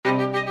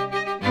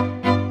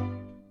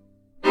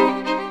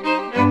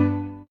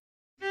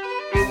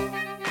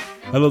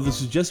Hello,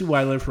 this is Jesse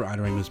Weiler for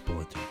Adoremus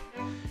Bulletin.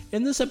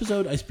 In this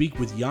episode, I speak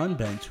with Jan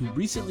Benz, who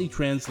recently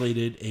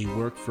translated a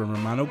work from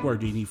Romano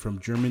Guardini from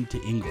German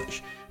to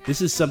English.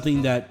 This is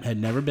something that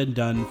had never been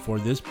done for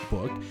this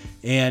book,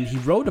 and he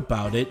wrote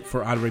about it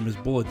for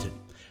Adoremus Bulletin.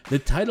 The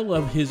title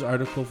of his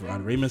article for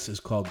Adoremus is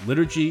called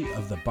Liturgy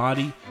of the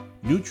Body.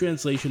 New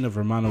translation of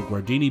Romano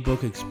Guardini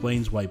book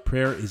explains why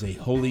prayer is a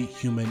holy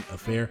human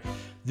affair.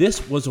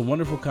 This was a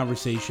wonderful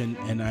conversation,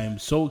 and I am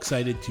so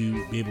excited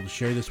to be able to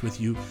share this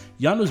with you.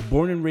 Jan was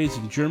born and raised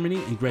in Germany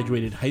and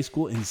graduated high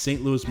school in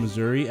St. Louis,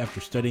 Missouri after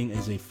studying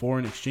as a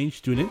foreign exchange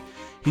student.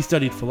 He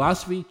studied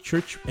philosophy,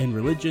 church and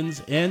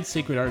religions, and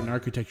sacred art and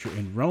architecture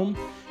in Rome,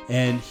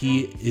 and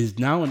he is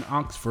now in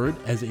Oxford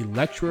as a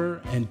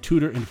lecturer and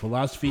tutor in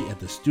philosophy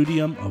at the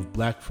Studium of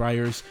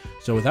Blackfriars.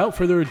 So without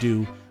further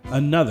ado,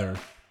 another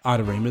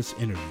Adoremus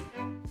interview.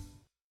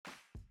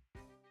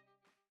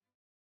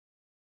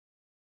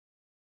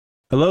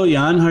 Hello,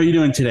 Jan. How are you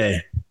doing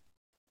today?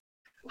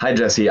 Hi,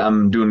 Jesse.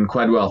 I'm doing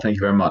quite well. Thank you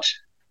very much.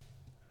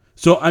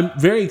 So I'm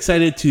very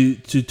excited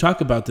to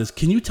talk about this.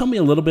 Can you tell me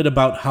a little bit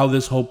about how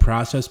this whole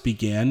process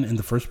began in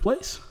the first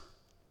place?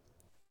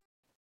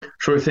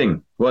 Sure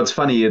thing. Well, it's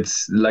funny.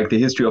 It's like the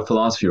history of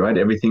philosophy, right?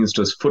 Everything's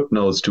just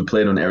footnotes to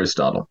Plato and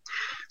Aristotle.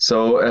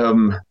 So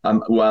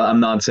while I'm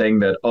not saying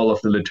that all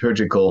of the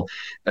liturgical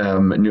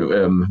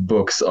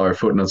books are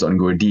footnotes on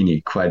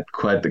Guardini,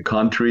 quite the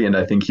contrary, and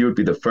I think he would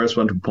be the first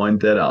one to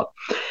point that out.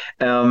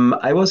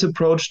 I was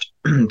approached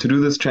to do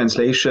this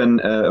translation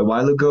a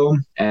while ago,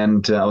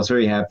 and I was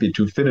very happy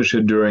to finish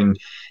it during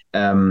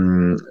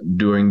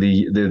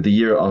the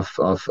year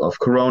of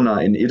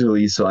Corona in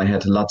Italy. So I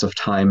had lots of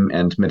time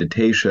and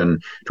meditation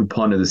to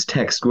ponder this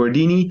text.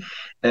 Guardini,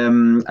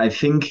 I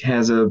think,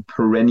 has a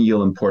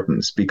perennial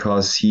importance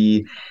because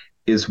he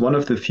is one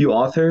of the few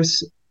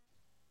authors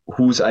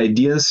whose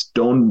ideas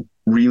don't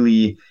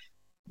really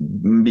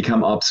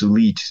become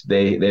obsolete.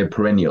 They're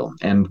perennial.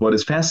 And what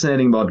is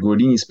fascinating about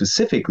Guardini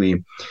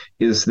specifically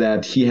is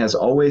that he has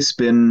always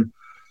been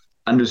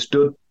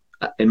understood,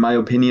 in my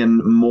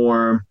opinion,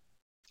 more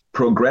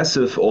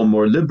progressive or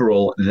more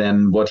liberal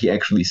than what he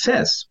actually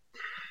says.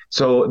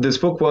 So this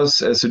book was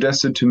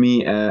suggested to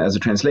me as a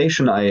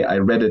translation. I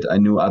read it. I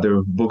knew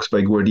other books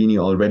by Guardini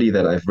already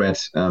that I've read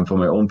for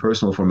my own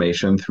personal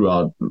formation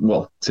throughout,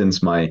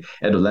 since my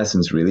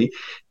adolescence, really.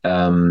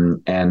 So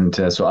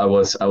I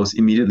was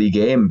immediately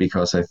game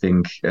because I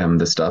think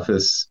the stuff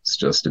is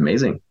just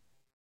amazing.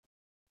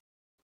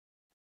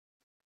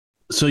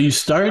 So you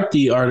start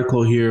the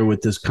article here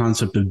with this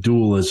concept of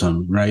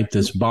dualism, right?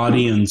 This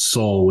body and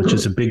soul, which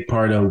is a big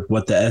part of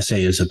what the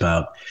essay is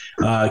about.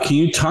 Can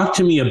you talk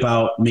to me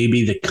about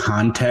maybe the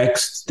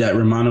context that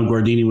Romano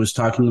Guardini was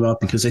talking about?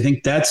 Because I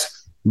think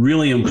that's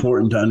really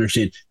important to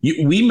understand.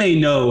 We may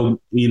know,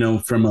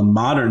 from a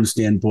modern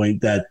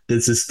standpoint that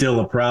this is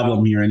still a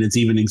problem here and it's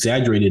even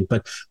exaggerated,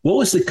 but what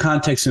was the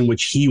context in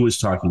which he was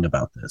talking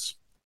about this?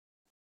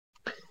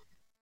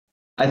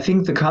 I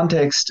think the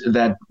context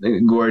that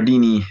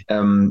Guardini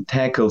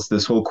tackles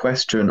this whole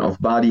question of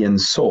body and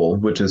soul,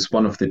 which is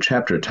one of the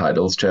chapter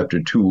titles, chapter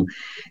 2,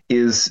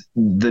 is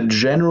the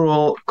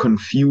general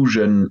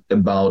confusion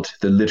about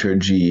the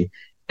liturgy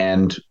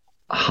and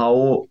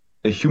how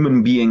a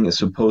human being is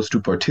supposed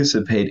to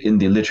participate in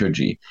the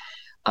liturgy.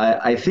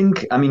 I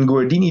think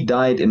Guardini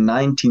died in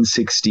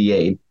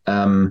 1968.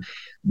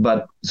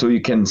 But so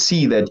you can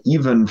see that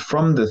even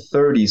from the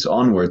 30s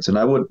onwards, and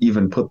I would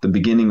even put the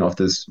beginning of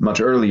this much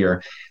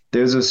earlier,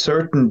 there's a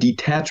certain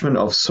detachment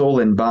of soul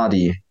and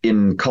body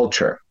in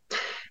culture.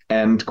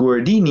 And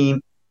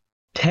Guardini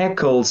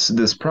tackles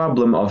this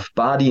problem of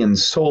body and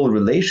soul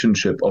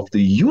relationship, of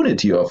the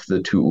unity of the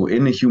two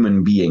in a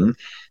human being,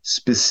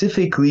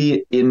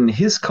 specifically in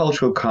his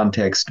cultural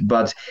context,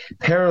 but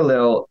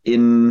parallel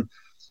in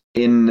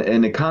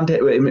a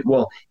context.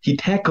 Well, he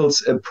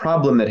tackles a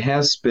problem that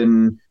has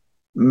been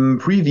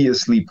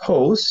previously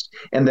posed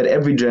and that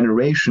every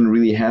generation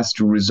really has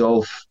to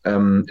resolve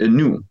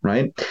anew,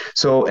 right?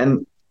 So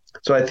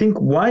I think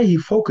why he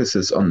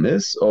focuses on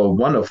this, or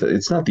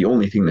it's not the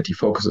only thing that he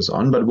focuses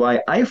on, but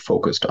why I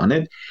focused on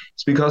it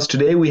is because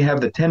today we have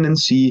the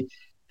tendency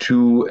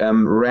to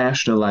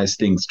rationalize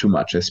things too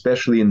much,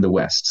 especially in the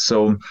West.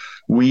 So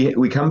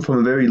we come from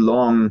a very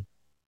long,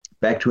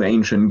 back to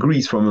ancient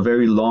Greece, from a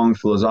very long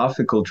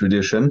philosophical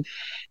tradition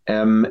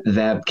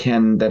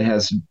that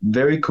has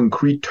very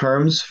concrete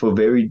terms for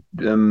very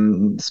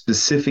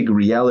specific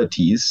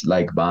realities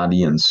like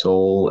body and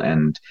soul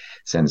and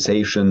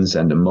sensations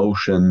and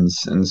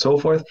emotions and so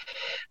forth.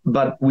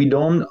 But we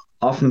don't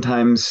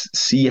oftentimes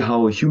see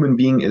how a human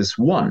being is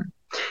one.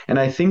 And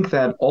I think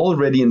that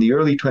already in the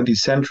early 20th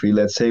century,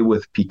 let's say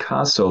with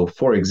Picasso,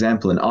 for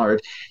example, in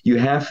art, you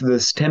have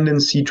this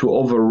tendency to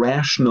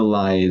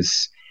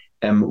over-rationalize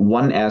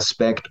one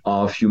aspect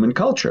of human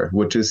culture,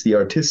 which is the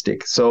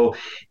artistic. So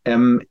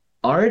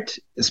art,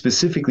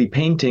 specifically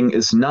painting,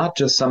 is not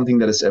just something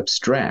that is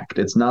abstract.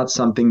 It's not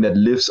something that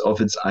lives off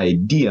its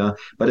idea,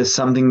 but is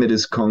something that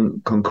is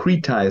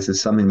concretized,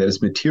 is something that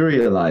is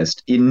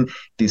materialized in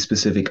the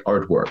specific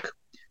artwork.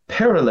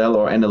 parallel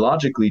or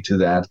analogically to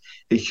that,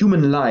 a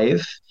human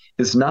life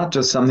is not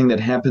just something that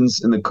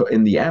happens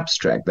in the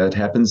abstract, that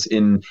happens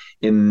in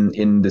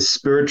the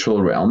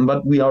spiritual realm,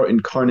 but we are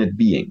incarnate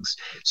beings.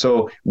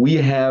 So we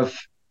have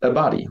a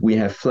body, we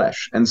have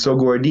flesh. And so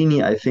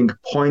Guardini, I think,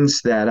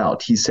 points that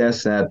out. He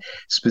says that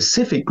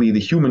specifically the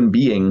human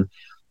being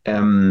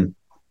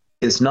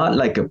is not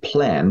like a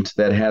plant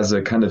that has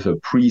a kind of a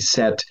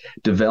preset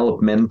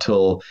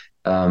developmental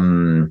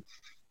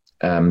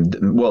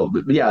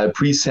a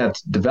preset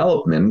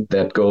development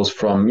that goes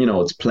from,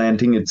 it's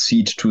planting its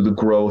seed to the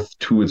growth,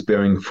 to its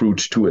bearing fruit,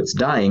 to its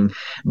dying,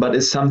 but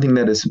is something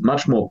that is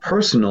much more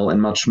personal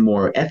and much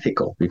more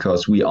ethical,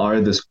 because we are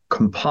this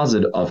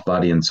composite of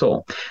body and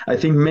soul. I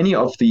think many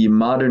of the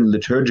modern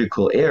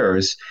liturgical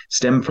errors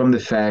stem from the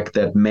fact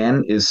that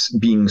man is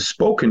being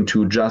spoken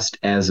to just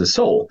as a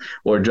soul,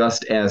 or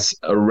just as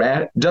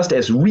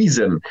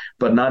reason,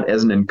 but not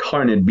as an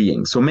incarnate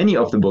being. So many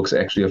of the books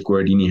actually of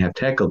Guardini have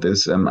tackled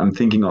this. I'm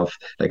thinking of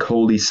like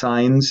Holy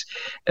Signs,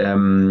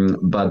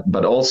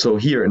 but also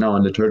here now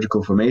in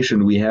Liturgical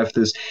Formation, we have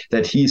this,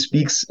 that he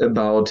speaks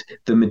about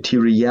the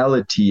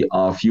materiality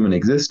of human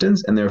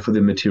existence, and therefore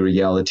the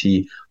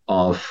materiality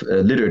of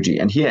liturgy.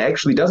 And he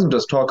actually doesn't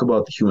just talk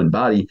about the human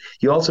body,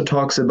 he also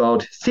talks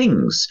about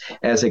things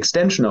as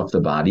extension of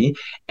the body,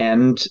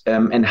 and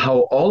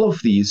how all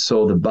of these,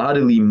 so the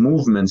bodily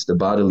movements, the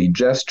bodily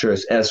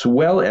gestures, as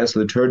well as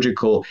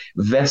liturgical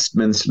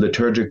vestments,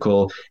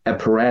 liturgical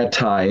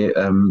apparati,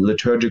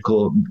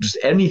 liturgical, just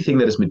anything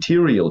that is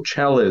material,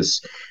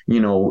 chalice,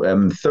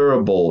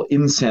 thurible,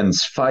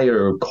 incense,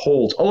 fire,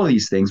 coals, all of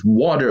these things,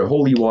 water,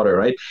 holy water,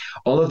 right?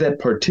 All of that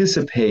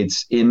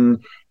participates in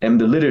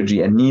the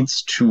liturgy and needs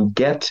to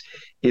get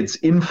its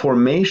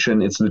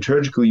information, its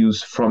liturgical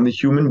use from the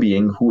human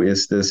being, who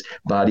is this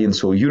body and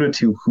soul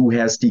unity, who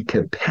has the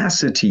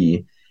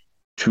capacity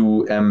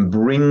to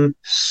bring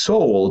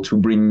soul, to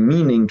bring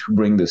meaning, to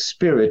bring the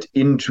spirit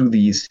into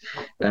these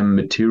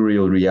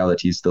material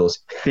realities, those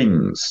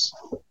things.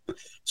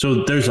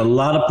 So there's a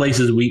lot of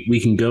places we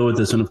can go with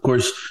this. And of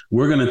course,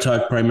 we're going to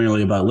talk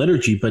primarily about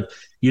liturgy, but,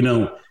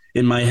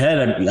 in my head,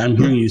 I'm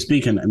hearing you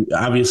speak, and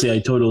obviously I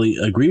totally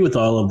agree with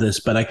all of this,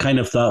 but I kind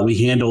of thought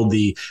we handled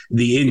the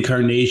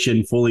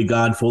incarnation, fully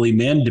God, fully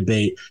man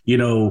debate,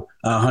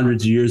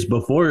 hundreds of years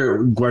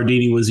before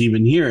Guardini was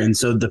even here. And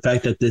so the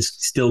fact that this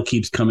still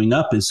keeps coming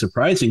up is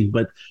surprising.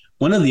 But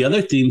one of the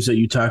other themes that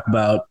you talk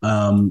about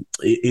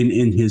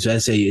in his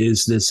essay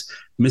is this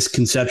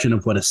misconception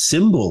of what a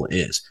symbol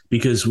is,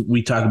 because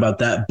we talk about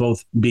that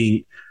both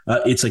being,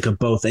 it's like a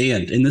both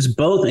and this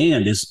both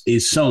and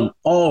is sown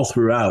all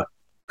throughout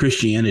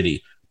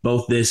Christianity,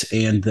 both this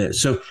and this.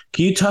 So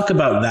can you talk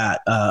about that,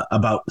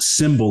 about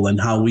symbol,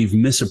 and how we've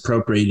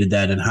misappropriated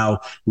that, and how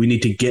we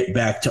need to get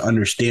back to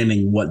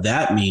understanding what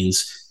that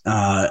means,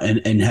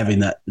 and having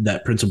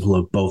that principle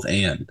of both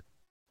and?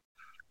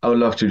 I would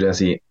love to,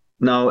 Jesse.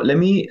 Now, let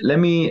me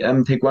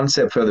take one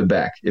step further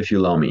back, if you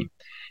allow me.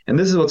 And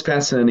this is what's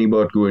fascinating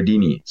about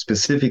Guardini,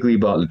 specifically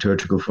about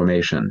liturgical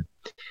formation.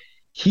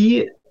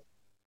 He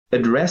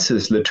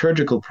addresses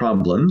liturgical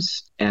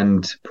problems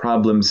and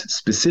problems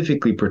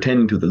specifically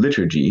pertaining to the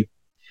liturgy,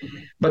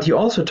 but he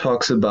also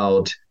talks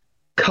about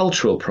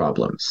cultural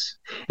problems.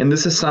 And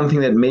this is something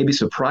that may be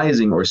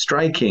surprising or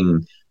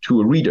striking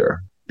to a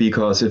reader,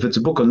 because if it's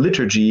a book on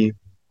liturgy,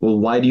 well,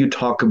 why do you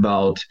talk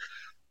about,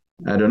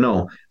 I don't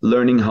know,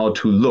 learning how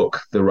to look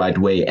the right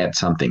way at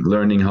something,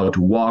 learning how to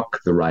walk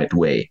the right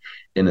way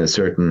in a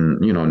certain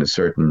way,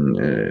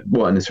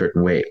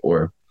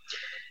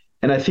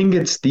 and I think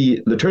it's the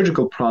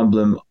liturgical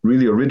problem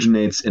really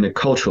originates in a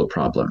cultural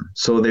problem.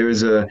 So there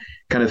is a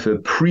kind of a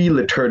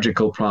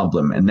pre-liturgical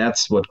problem, and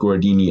that's what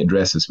Guardini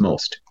addresses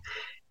most.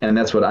 And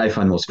that's what I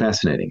find most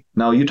fascinating.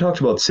 Now, you talked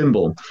about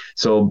symbol.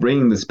 So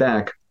bringing this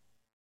back,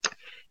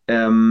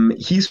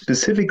 he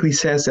specifically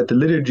says that the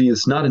liturgy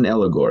is not an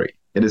allegory.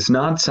 It is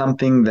not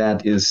something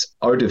that is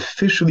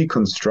artificially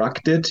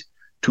constructed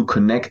to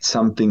connect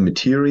something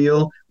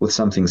material with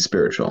something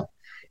spiritual.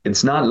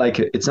 It's not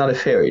a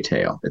fairy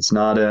tale. It's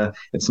not a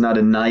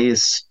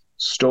nice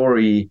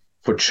story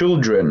for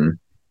children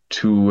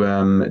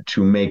to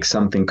make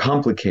something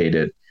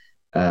complicated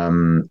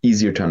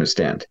easier to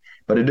understand.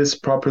 But it is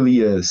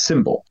properly a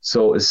symbol.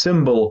 So a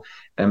symbol,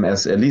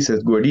 as at least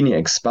as Guardini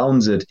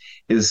expounds it,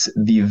 is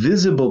the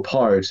visible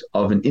part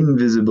of an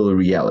invisible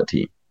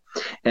reality.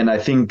 And I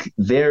think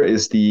there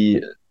is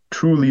the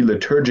truly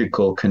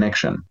liturgical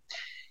connection.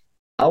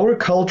 Our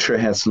culture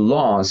has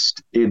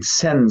lost its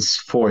sense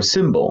for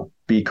symbol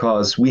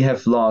because we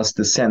have lost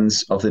the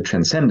sense of the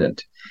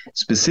transcendent.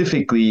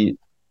 Specifically,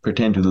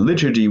 pertaining to the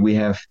liturgy, we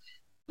have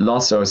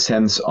lost our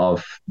sense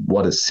of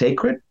what is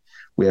sacred.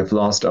 We have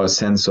lost our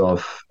sense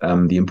of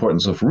the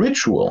importance of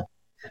ritual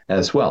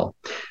as well.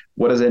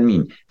 What does that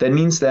mean? That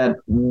means that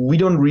we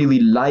don't really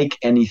like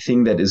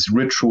anything that is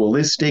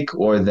ritualistic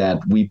or that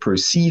we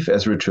perceive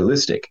as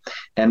ritualistic.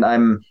 And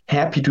I'm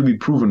happy to be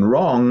proven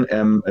wrong.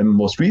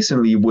 Most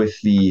recently with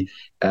the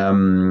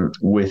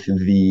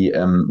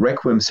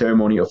Requiem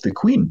ceremony of the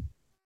Queen,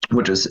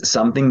 which is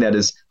something that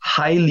is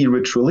highly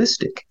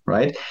ritualistic,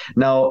 right?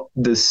 Now,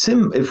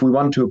 if we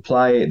want to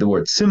apply the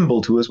word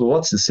symbol to us, well,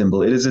 what's the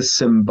symbol? It is a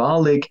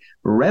symbolic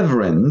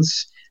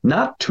reverence,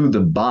 not to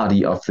the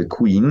body of the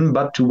queen,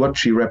 but to what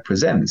she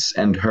represents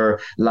and her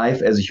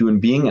life as a human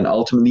being, and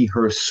ultimately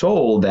her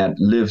soul that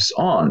lives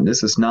on.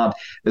 This is not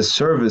a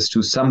service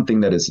to something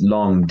that is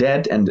long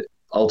dead and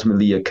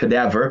ultimately a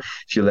cadaver,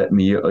 if you let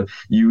me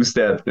use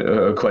that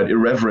quite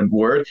irreverent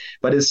word,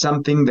 but is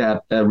something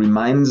that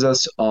reminds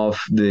us of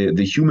the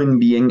human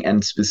being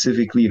and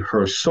specifically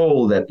her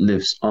soul that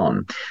lives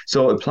on.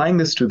 So applying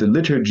this to the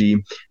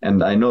liturgy,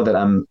 and I know that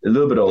I'm a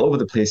little bit all over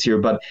the place here,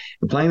 but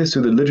applying this to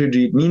the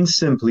liturgy, it means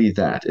simply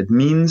that. It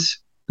means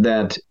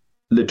that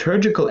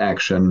liturgical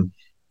action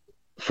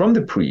from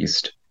the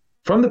priest,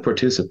 from the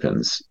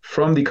participants,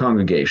 from the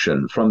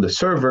congregation, from the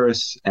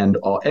servers, and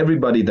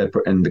everybody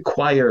and the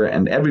choir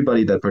and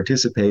everybody that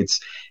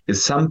participates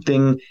is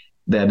something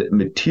that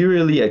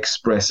materially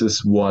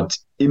expresses what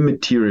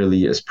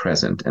immaterially is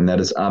present, and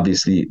that is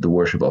obviously the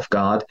worship of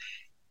God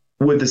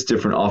with its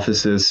different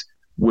offices,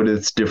 with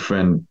its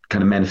different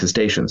kind of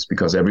manifestations,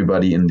 because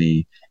everybody in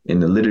the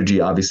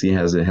liturgy obviously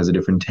has a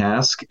different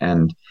task,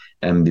 and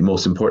the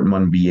most important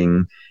one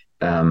being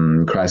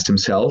Christ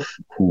Himself,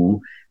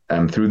 who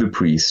through the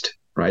priest,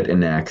 right,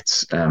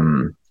 enacts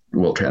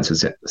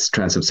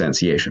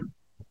transubstantiation.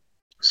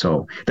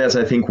 So that's,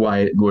 I think,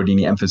 why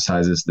Guardini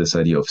emphasizes this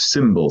idea of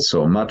symbol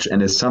so much,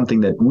 and is something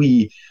that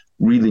we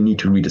really need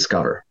to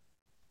rediscover.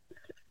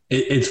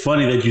 It's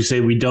funny that you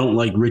say we don't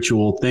like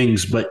ritual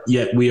things, but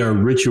yet we are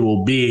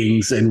ritual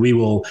beings, and we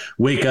will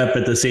wake up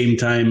at the same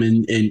time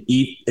and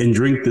eat and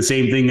drink the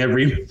same thing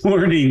every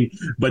morning.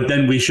 But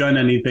then we shun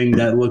anything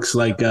that looks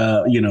like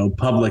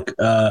public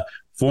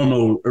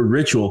formal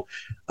ritual.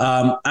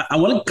 I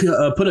want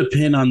to put a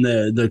pin on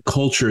the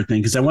culture thing,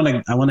 because I want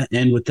to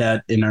end with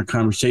that in our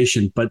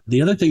conversation. But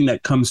the other thing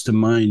that comes to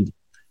mind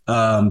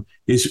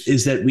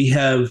is that we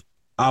have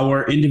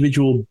our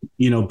individual,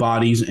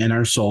 bodies and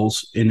our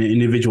souls in an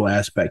individual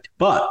aspect.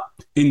 But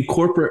in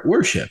corporate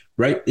worship,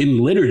 right, in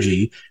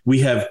liturgy,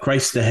 we have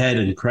Christ the head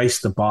and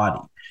Christ the body.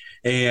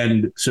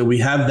 And so we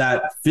have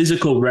that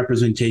physical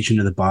representation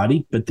of the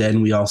body, but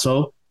then we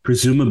also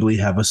presumably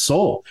have a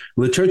soul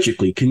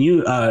liturgically. Can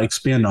you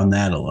expand on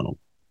that a little?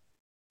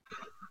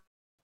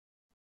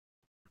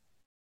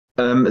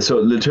 So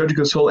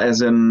liturgical soul,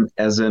 as in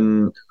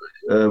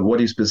what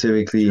do you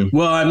specifically?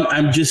 Well,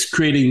 I'm just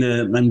creating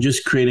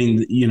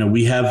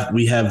we have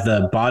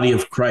the body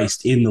of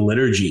Christ in the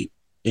liturgy,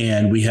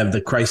 and we have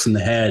the Christ in the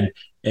head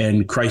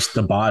and Christ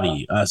the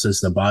body, us as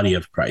the body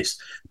of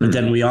Christ. But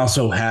then we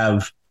also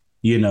have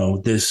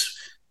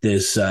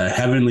this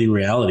heavenly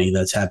reality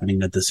that's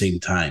happening at the same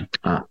time.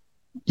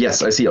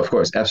 Yes, I see. Of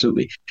course,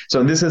 absolutely.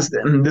 So this is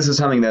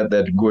something that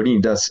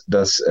Guardini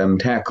does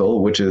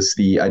tackle, which is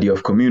the idea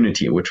of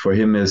community, which for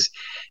him is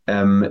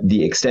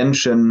the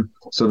extension.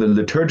 So the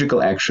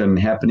liturgical action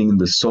happening in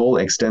the soul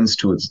extends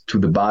to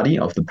the body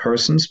of the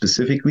person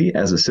specifically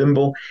as a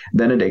symbol.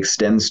 Then it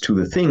extends to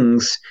the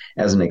things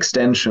as an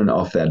extension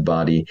of that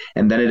body,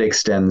 and then it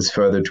extends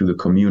further to the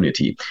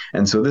community.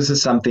 And so this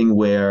is something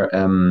where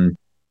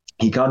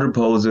he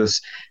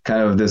counterposes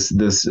kind of this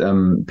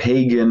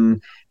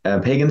pagan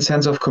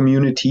sense of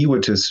community,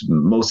 which is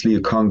mostly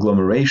a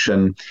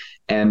conglomeration,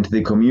 and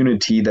the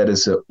community that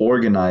is an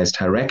organized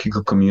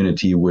hierarchical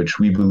community, which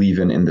we believe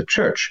in the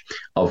church,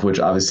 of which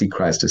obviously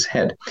Christ is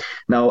head.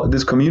 Now,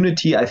 this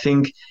community, I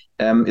think,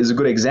 is a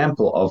good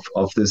example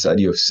of this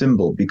idea of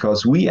symbol,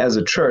 because we as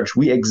a church,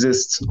 we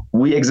exist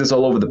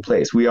all over the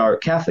place. We are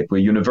Catholic, we're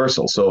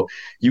universal. So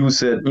you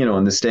sit,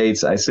 in the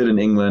States, I sit in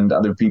England,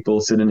 other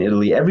people sit in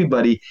Italy.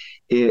 Everybody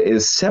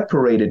is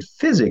separated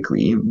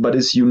physically, but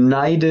is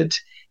united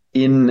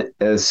in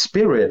a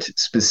spirit,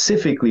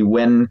 specifically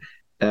when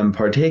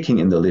partaking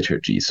in the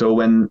liturgy. So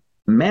when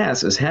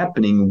Mass is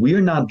happening,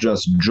 we're not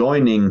just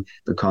joining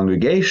the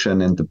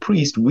congregation and the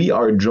priest, we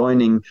are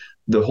joining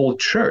the whole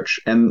church,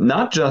 and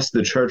not just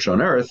the church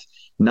on earth,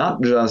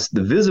 not just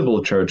the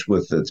visible church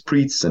with its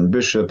priests and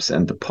bishops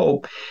and the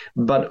Pope,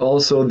 but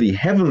also the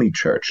heavenly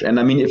church. And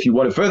I mean, if you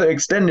want to further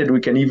extend it, we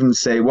can even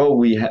say, well,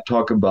 we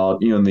talk about,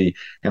 the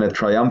kind of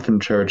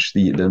triumphant church,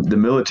 the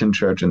militant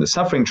church and the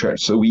suffering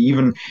church. So we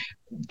even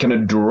kind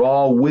of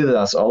draw with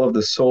us all of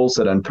the souls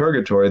that are in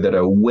purgatory that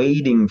are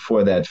waiting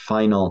for that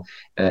final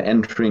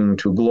entering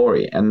to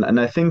glory. And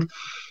I think,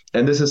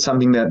 and this is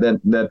something that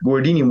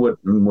Guardini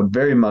would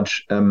very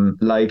much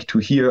like to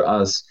hear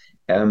us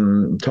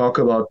talk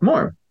about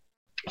more.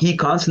 He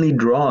constantly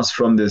draws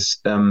from this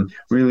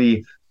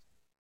really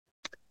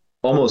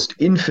almost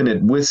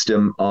infinite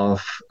wisdom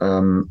of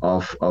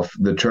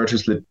the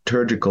church's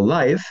liturgical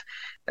life,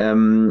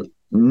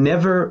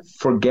 never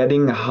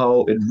forgetting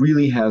how it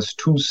really has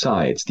two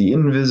sides: the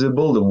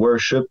invisible, the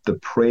worship, the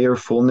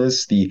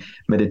prayerfulness, the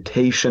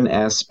meditation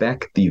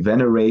aspect, the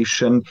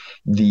veneration,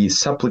 the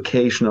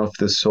supplication of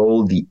the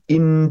soul, the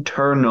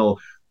internal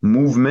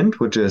movement,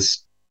 which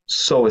is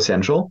so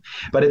essential,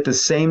 but at the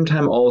same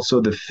time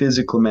also the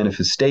physical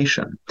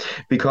manifestation.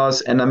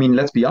 Because, and I mean,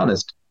 let's be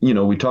honest,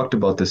 we talked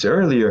about this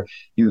earlier.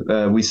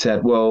 We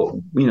said,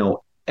 well,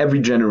 every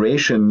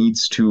generation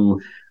needs to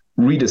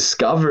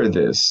rediscover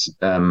this,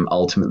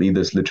 ultimately,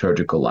 this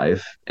liturgical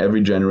life.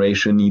 Every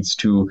generation needs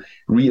to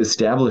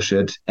reestablish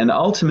it. And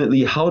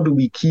ultimately, how do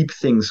we keep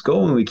things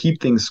going? We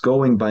keep things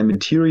going by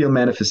material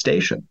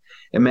manifestation.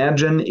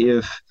 Imagine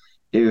if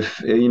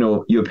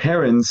your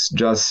parents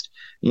just,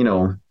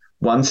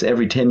 once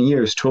every 10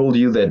 years told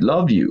you they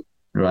love you,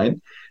 right?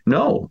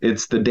 No,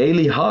 it's the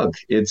daily hug,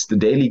 it's the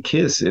daily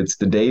kiss, it's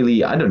the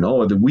daily, I don't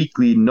know, the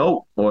weekly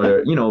note,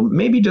 or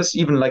maybe just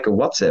even like a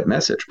WhatsApp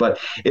message. But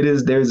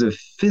there's a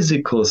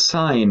physical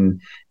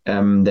sign,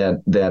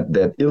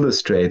 that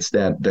illustrates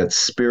that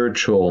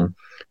spiritual,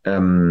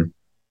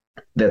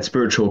 that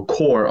spiritual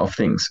core of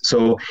things.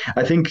 So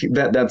I think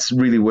that's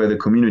really where the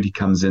community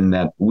comes in,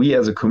 that we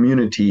as a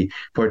community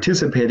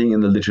participating in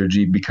the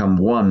liturgy become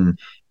one,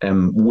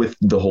 with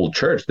the whole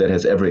church that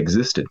has ever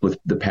existed, with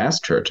the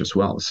past church as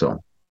well.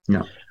 So,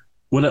 yeah.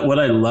 What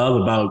I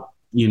love about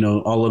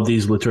all of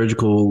these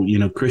liturgical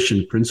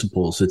Christian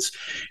principles,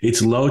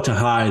 it's low to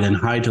high, then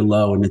high to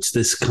low, and it's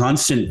this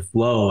constant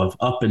flow of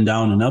up and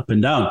down and up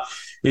and down.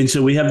 And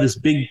so we have this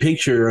big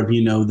picture of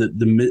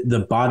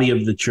the body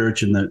of the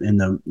church and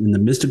the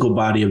mystical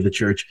body of the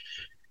church.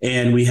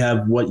 And we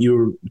have what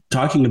you're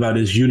talking about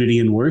is unity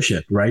in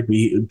worship, right?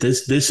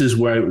 This is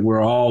where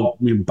we're all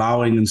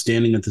bowing and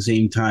standing at the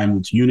same time.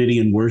 It's unity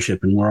in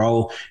worship, and we're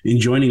all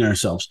enjoying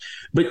ourselves.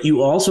 But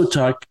you also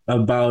talk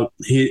about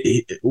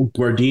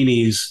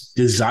Guardini's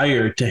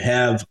desire to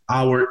have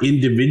our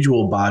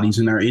individual bodies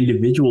and our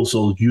individual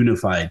souls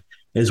unified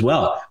as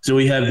well. So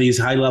we have these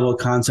high level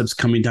concepts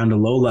coming down to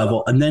low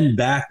level, and then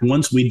back,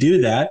 once we do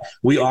that,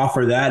 we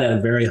offer that at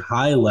a very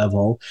high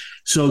level.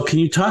 So can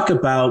you talk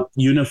about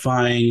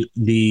unifying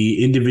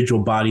the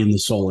individual body and the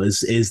soul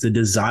is the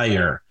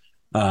desire,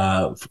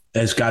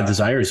 as God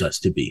desires us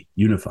to be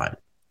unified?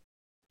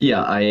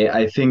 Yeah,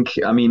 I think,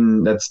 I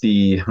mean, that's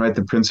the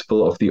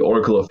principle of the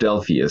Oracle of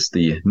Delphi, is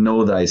the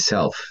know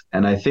thyself.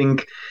 And I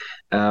think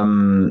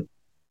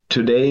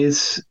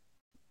today's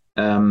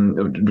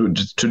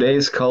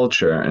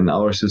culture and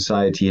our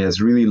society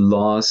has really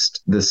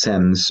lost the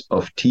sense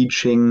of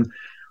teaching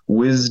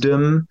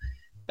wisdom,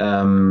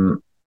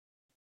 to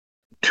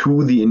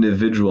the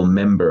individual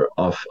member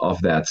of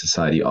that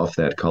society, of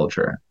that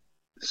culture.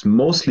 It's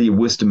mostly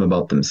wisdom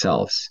about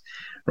themselves,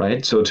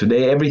 right? So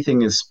today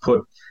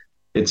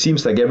it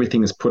seems like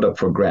everything is put up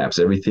for grabs.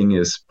 Everything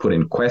is put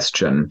in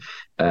question.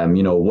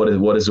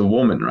 What is a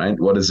woman, right?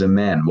 What is a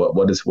man?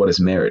 What is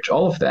marriage?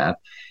 All of that.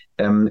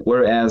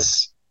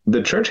 Whereas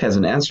the church has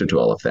an answer to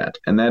all of that,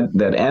 and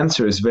that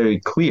answer is very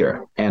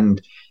clear. And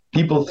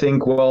people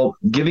think, well,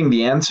 giving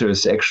the answer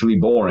is actually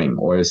boring,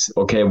 or is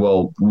okay.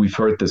 Well, we've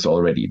heard this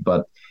already.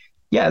 But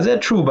yeah, is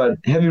that true? But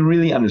have you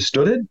really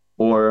understood it?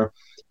 Or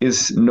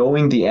is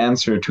knowing the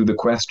answer to the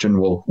question,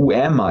 well, who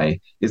am I?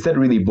 Is that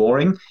really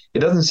boring? It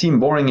doesn't seem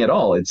boring at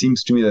all. It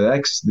seems to me that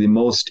that's the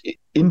most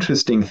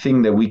interesting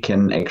thing that we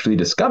can actually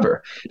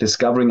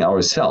discovering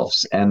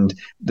ourselves. And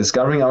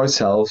discovering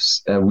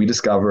ourselves, we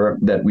discover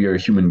that we are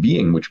a human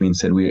being, which means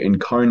that we are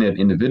incarnate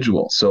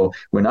individuals. So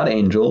we're not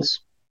angels,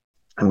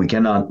 and we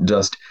cannot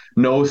just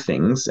know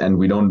things, and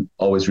we don't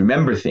always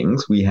remember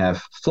things. We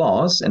have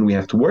flaws, and we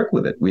have to work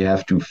with it. We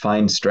have to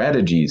find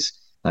strategies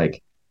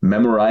like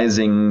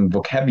memorizing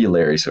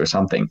vocabularies or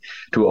something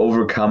to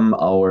overcome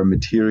our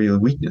material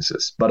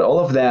weaknesses. But all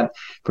of that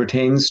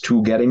pertains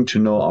to getting to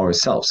know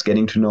ourselves,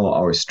 getting to know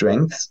our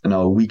strengths and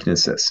our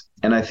weaknesses.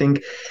 And I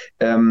think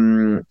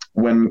when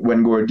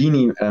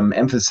Guardini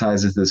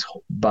emphasizes this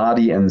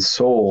body and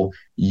soul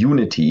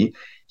unity,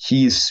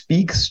 he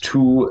speaks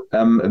to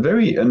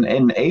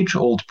an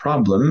age-old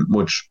problem,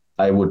 which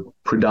I would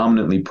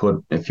predominantly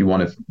put, if you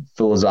want a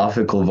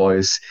philosophical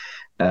voice,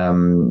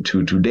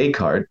 to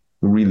Descartes,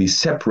 who really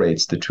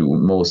separates the two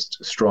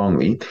most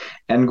strongly.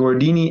 And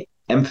Guardini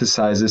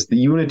emphasizes the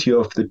unity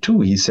of the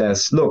two. He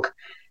says, look,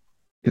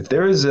 if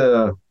there is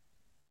a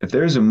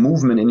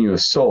movement in your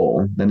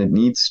soul, then it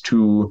needs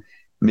to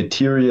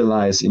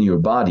materialize in your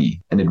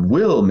body, and it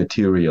will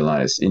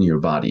materialize in your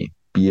body,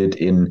 be it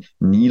in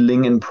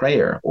kneeling in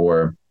prayer,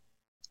 or,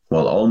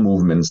 well, all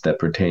movements that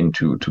pertain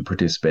to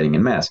participating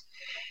in Mass.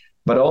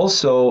 But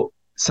also,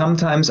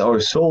 sometimes our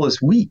soul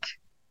is weak,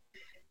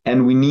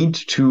 and we need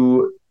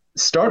to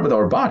start with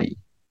our body.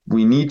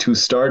 We need to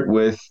start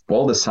with,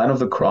 well, the sign of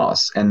the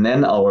cross, and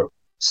then our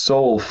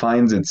soul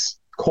finds its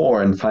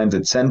core and finds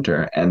its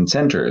center and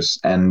centers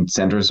on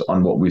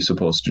what we're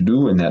supposed to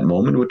do in that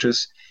moment, which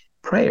is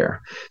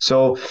prayer.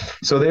 So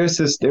there's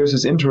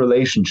this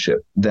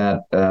interrelationship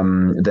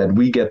that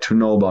we get to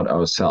know about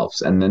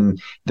ourselves, and then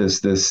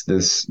this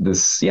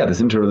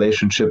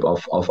interrelationship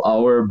of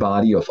our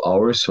body, of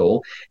our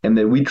soul, and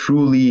that we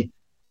truly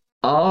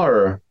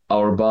are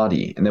our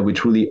body, and that we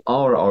truly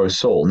are our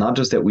soul, not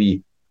just that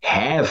we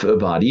have a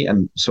body.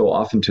 And so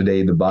often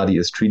today the body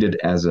is treated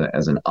as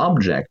an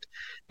object,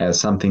 as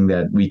something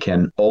that we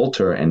can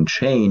alter and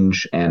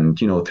change, and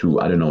through,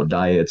 I don't know,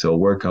 diets or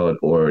workout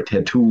or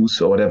tattoos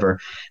or whatever,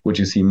 which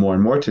you see more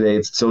and more today.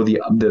 It's so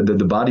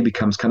the body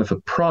becomes kind of a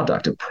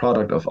product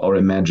of our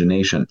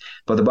imagination.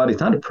 But the body is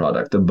not a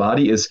product. The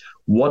body is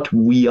what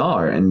we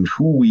are and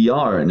who we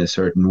are in a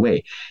certain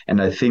way.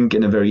 And I think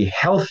in a very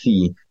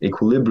healthy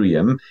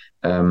equilibrium,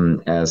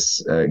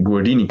 as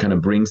Guardini kind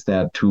of brings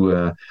that to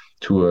a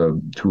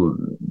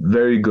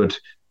very good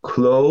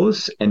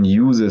close, and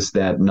uses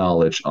that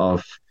knowledge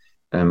of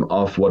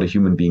what a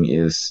human being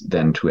is,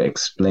 then to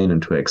explain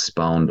and to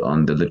expound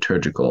on the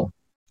liturgical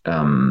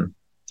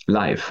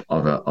life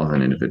of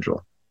an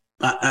individual.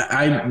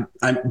 I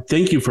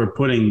thank you for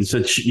putting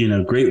such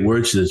great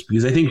words to this,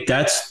 because I think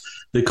that's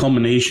the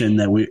culmination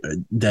that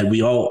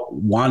we all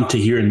want to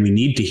hear and we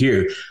need to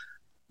hear.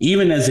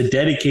 Even as a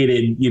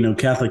dedicated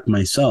Catholic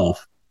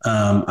myself,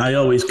 I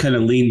always kind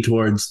of lean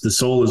towards the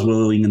soul is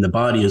willing and the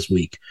body is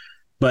weak,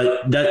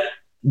 but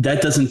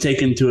that doesn't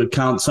take into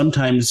account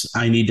sometimes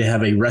I need to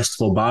have a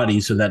restful body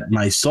so that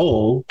my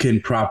soul can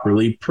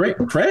properly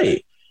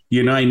pray.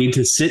 I need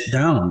to sit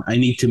down. I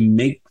need to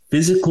make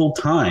physical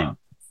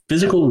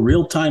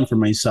real time for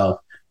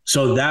myself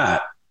so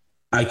that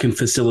I can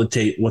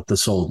facilitate what the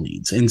soul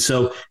needs. And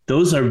so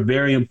those are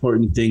very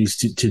important things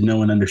to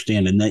know and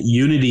understand. And that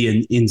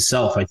unity in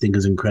self, I think,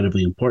 is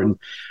incredibly important.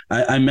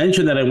 I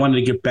mentioned that I wanted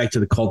to get back to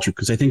the culture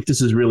because I think this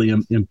is really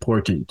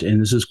important.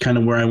 And this is kind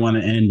of where I want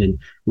to end. And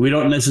we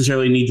don't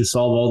necessarily need to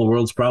solve all the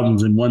world's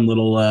problems in one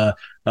little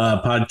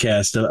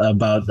podcast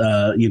about,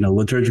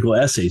 liturgical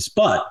essays.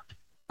 But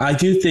I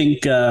do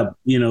think,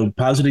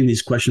 positing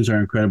these questions are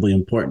incredibly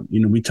important.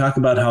 We talk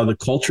about how the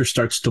culture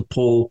starts to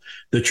pull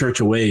the church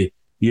away,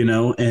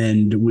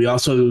 and we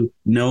also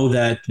know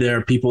that there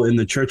are people in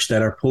the church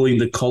that are pulling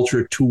the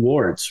culture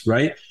towards,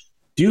 right?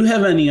 Do you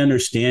have any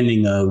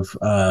understanding of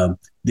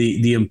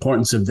the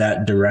importance of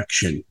that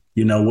direction?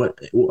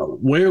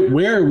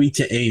 Where are we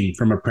to aim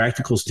from a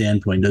practical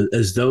standpoint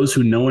as those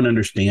who know and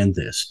understand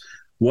this?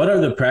 What are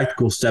the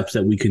practical steps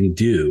that we can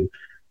do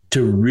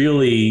to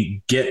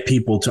really get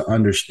people to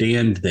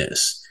understand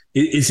this?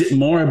 Is it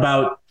more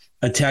about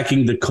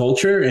attacking the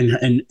culture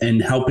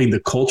and helping the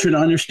culture to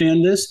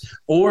understand this?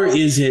 Or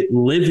is it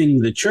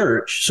living the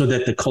church so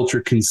that the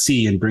culture can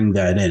see and bring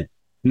that in?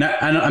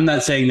 I'm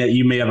not saying that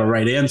you may have a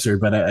right answer,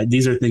 but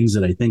these are things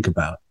that I think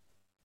about.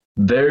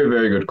 Very,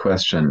 very good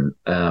question.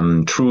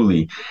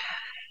 Truly.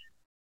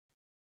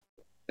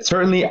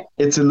 Certainly,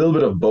 it's a little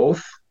bit of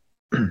both.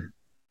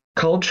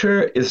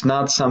 Culture is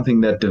not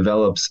something that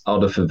develops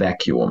out of a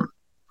vacuum.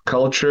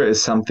 Culture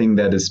is something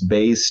that is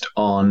based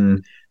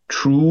on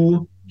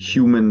true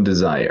human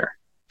desire.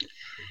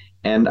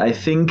 And I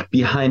think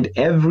behind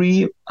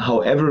every,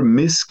 however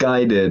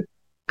misguided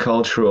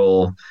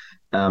cultural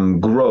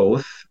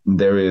growth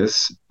there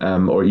is,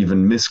 or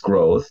even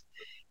misgrowth,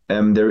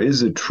 there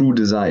is a true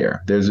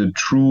desire. There's a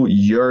true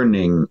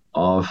yearning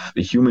of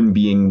a human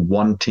being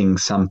wanting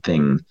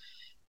something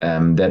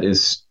that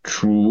is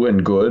true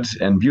and good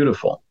and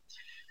beautiful.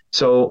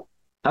 So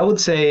I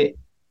would say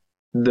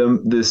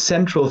the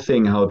central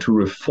thing, how to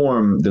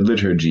reform the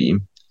liturgy,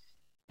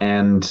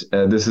 and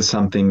this is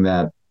something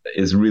that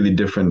is really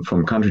different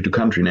from country to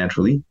country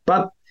naturally,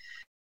 but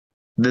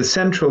the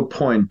central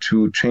point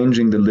to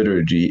changing the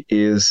liturgy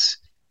is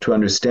to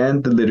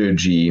understand the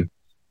liturgy,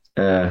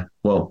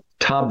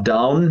 top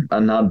down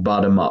and not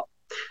bottom up.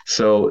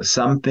 So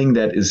something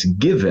that is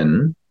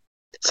given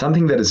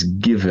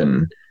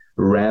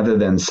rather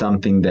than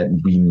something that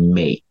we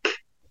make.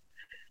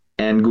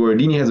 And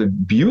Guardini has a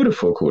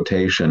beautiful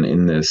quotation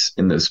in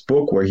this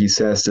book where he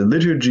says the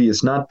liturgy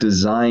is not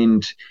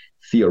designed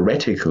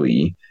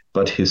theoretically,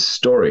 but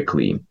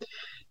historically.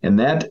 And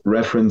that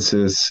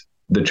references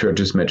the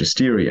church's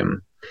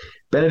magisterium.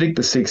 Benedict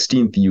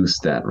XVI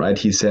used that, right?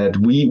 He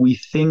said, we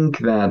think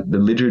that the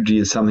liturgy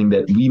is something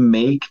that we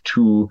make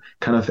to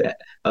kind of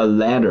a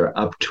ladder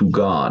up to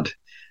God.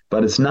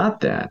 But it's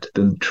not that.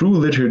 The true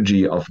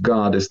liturgy of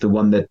God is the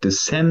one that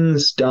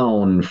descends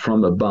down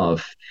from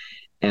above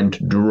and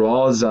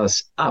draws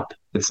us up.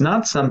 It's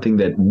not something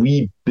that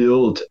we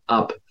build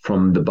up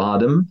from the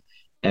bottom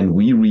and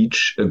we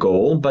reach a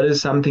goal, but it's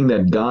something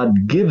that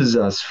God gives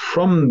us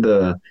from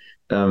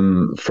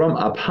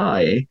up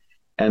high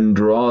and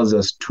draws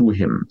us to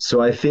him.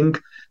 So I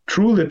think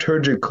true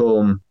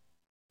liturgical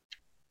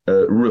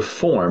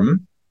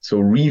reform, so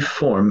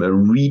reform, a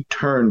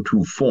return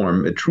to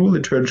form, a true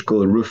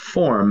liturgical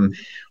reform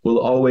will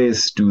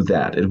always do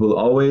that. It will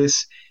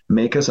always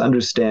make us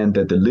understand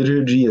that the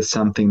liturgy is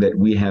something that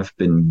we have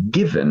been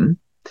given,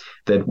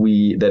 that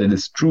it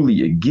is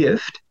truly a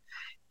gift,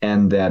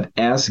 and that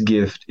as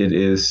gift it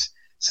is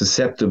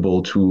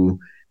susceptible to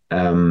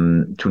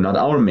not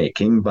our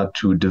making, but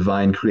to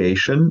divine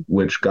creation,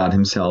 which God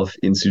himself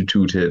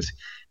instituted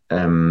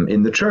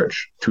in the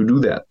church to do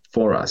that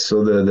for us.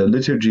 So the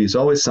liturgy is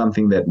always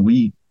something that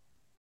we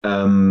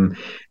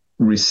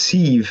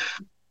receive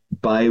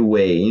by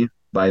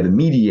the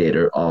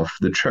mediator of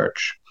the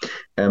church.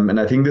 And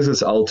I think this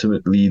is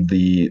ultimately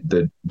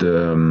the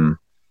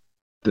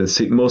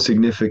most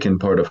significant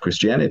part of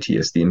Christianity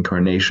is the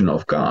incarnation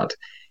of God.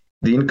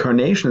 The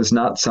incarnation is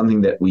not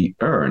something that we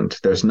earned.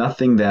 There's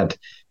nothing that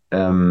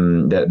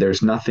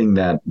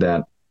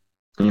that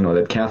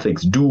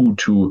Catholics do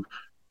to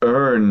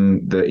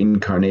earn the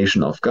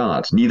incarnation of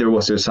God. Neither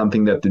was there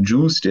something that the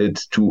Jews did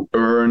to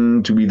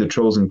earn to be the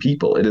chosen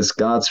people. It is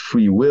God's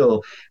free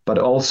will, but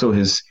also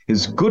his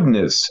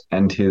goodness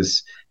and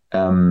his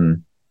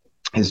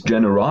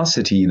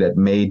generosity that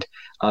made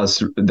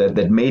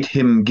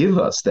him give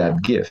us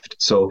that gift.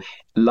 So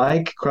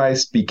like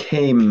Christ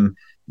became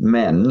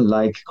man,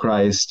 like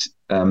Christ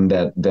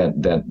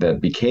that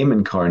became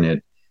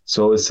incarnate,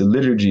 so is the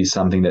liturgy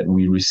something that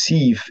we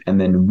receive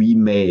and then we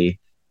may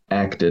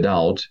act it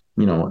out,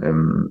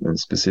 and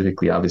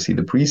specifically obviously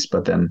the priest,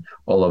 but then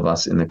all of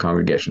us in the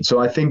congregation. So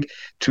I think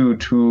to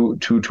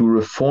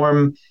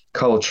reform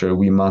culture,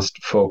 we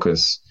must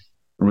focus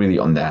really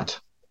on that.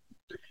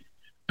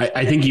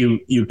 I think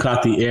you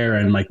caught the air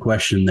in my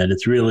question, that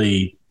it's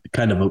really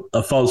kind of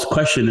a false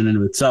question in and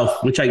of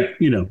itself, which I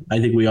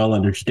think we all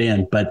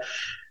understand, but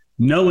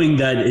knowing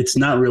that it's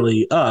not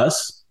really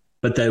us,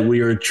 but that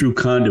we are true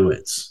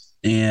conduits.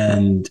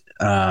 And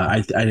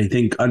I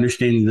think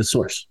understanding the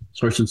source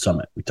and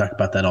summit, we talk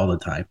about that all the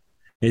time.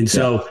 And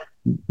so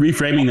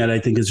reframing that, I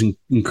think, is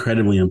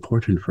incredibly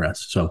important for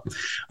us. So,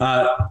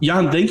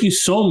 Jan, thank you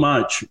so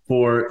much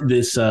for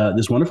this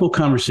wonderful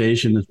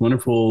conversation, this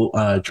wonderful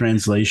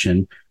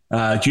translation.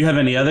 Do you have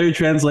any other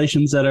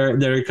translations that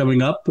are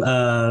coming up,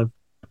 that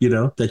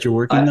you're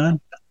working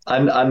on?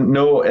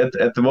 No,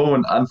 at the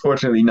moment,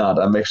 unfortunately not.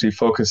 I'm actually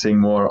focusing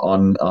more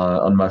on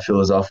my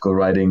philosophical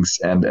writings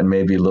and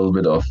maybe a little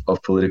bit of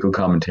political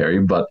commentary,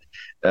 but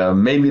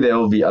maybe there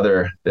will be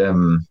other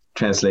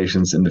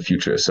translations in the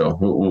future. So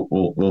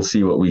we'll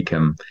see what we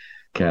can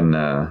find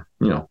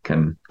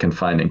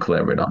and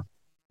collaborate on.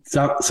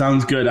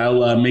 Sounds good.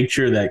 I'll make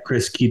sure that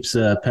Chris keeps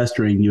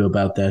pestering you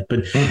about that.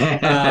 But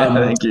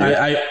Thank you.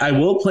 I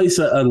will place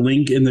a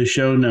link in the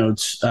show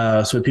notes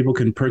so people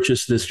can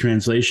purchase this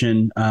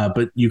translation.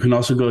 But you can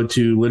also go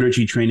to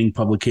Liturgy Training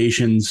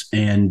Publications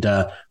and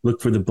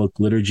look for the book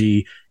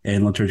Liturgy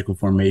and Liturgical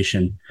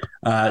Formation.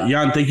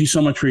 Jan, thank you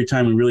so much for your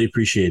time. We really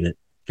appreciate it.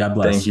 God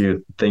bless. Thank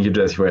you. Thank you,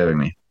 Jesse, for having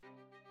me.